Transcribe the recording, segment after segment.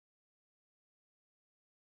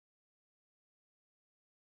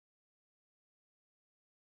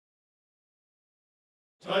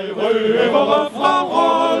Tre røvere fra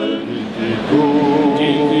Rold, de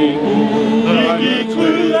gik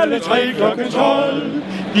ud alle 3 klokken 12.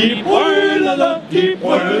 De brølede,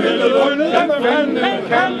 hvem fanden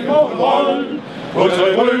kan på Rold? På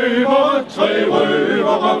tre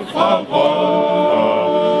røvere fra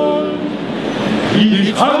Rold.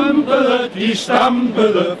 De trampede, de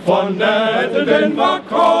stampede, for natten den var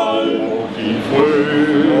kold.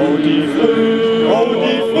 Og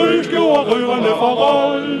de frøs gjorde røverne for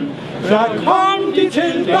Rold. Der kom de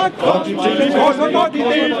til en kors, og når de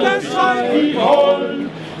delte sig i hold.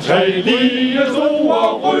 3 lige store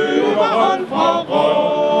røverhold fra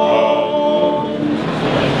Rold.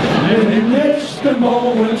 Men næste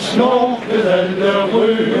morgen snorkede alle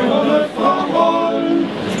røverne fra Rold.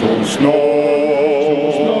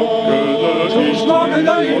 De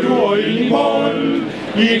snorkede i lur i mål.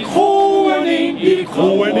 I kroen ind, i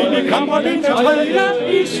kammeren ind til tredje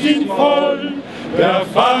i sin fold. Der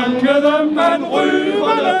fangede man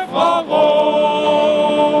røverne fra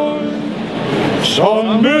Rold. Så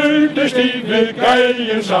mødtes de ved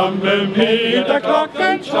galgen sammen middag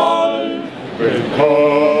klokken 12.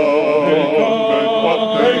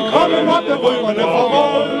 Velkommen måtte røverne fra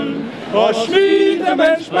Rold. Og smide,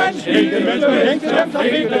 mens man hængte dem, der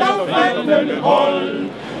fik det affaldende hold.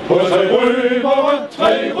 På tre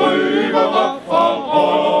røvere fra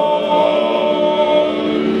Rold.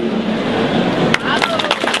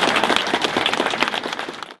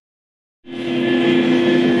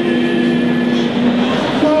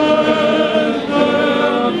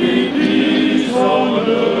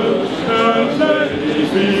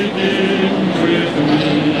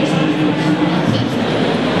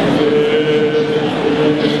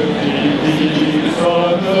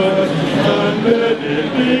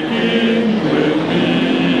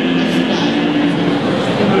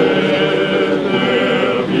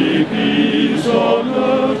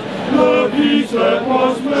 That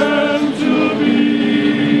was meant to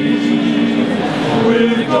be,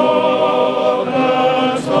 with God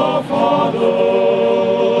as our Father,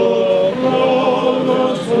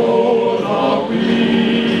 brother, soul are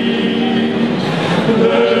we.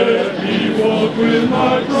 Let me walk with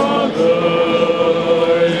my brother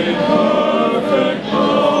in perfect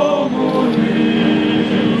harmony.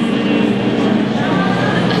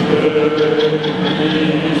 Let me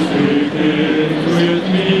sing it with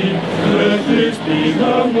me. Let this be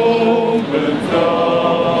the moment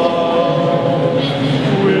now.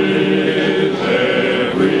 With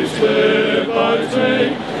every step I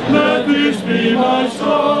take, let this be my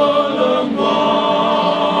solemn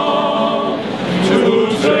vow. To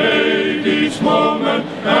take each moment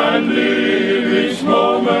and live each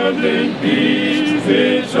moment in peace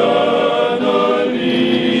eternally.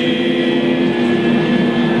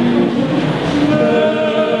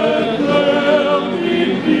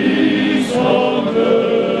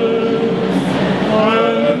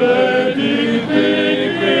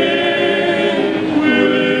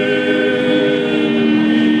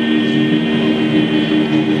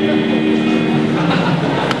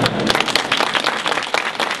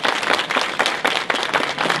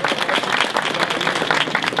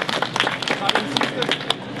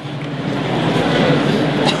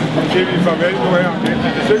 Farvel nu her.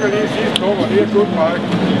 Det synger lige sidste nummer. Det er et godt træk.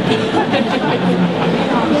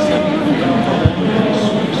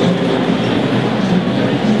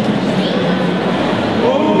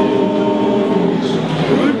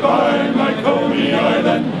 Goodbye, my Coney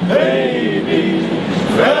Island baby.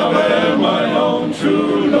 Farewell, my own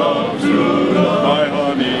true love, my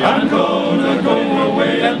honey. I'm gonna go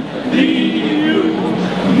away and leave you.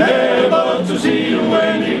 Never to see you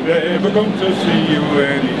any, Never going to see you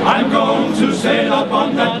any. I'm going to sail up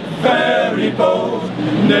on that ferry boat,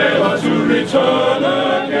 never to return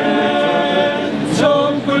again.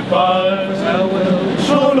 So goodbye, farewell,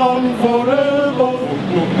 so long forever.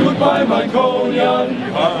 Goodbye, my Coney,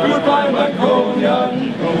 goodbye, my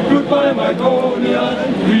Coney, goodbye, my Coney.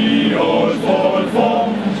 We all fall for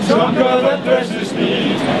some girl that dresses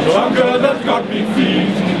neat, some girl that got big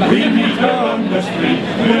feet. We meet her on the street,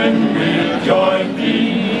 then we'll join the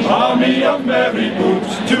army of merry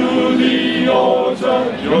boots to the altar,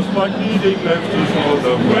 Just like needing left to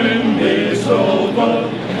shoulder. when it's over.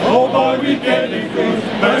 Oh boy, we get it good,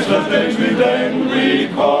 bachelor's days we then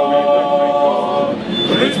recall.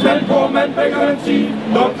 Rich man, poor man, beggar and thief,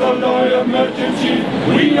 doctor, lawyer, merchant, chief,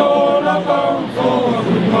 we all are bound for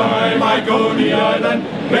goodbye, my Coney Island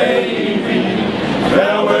baby.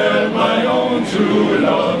 Farewell, my own true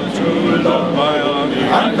love, my honey.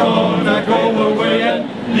 I'm gonna go away and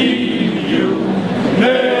leave you,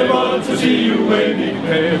 never to see you any,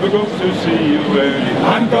 Never going to see you any.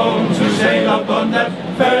 I'm going to sail up on that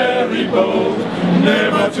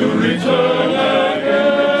never to return again.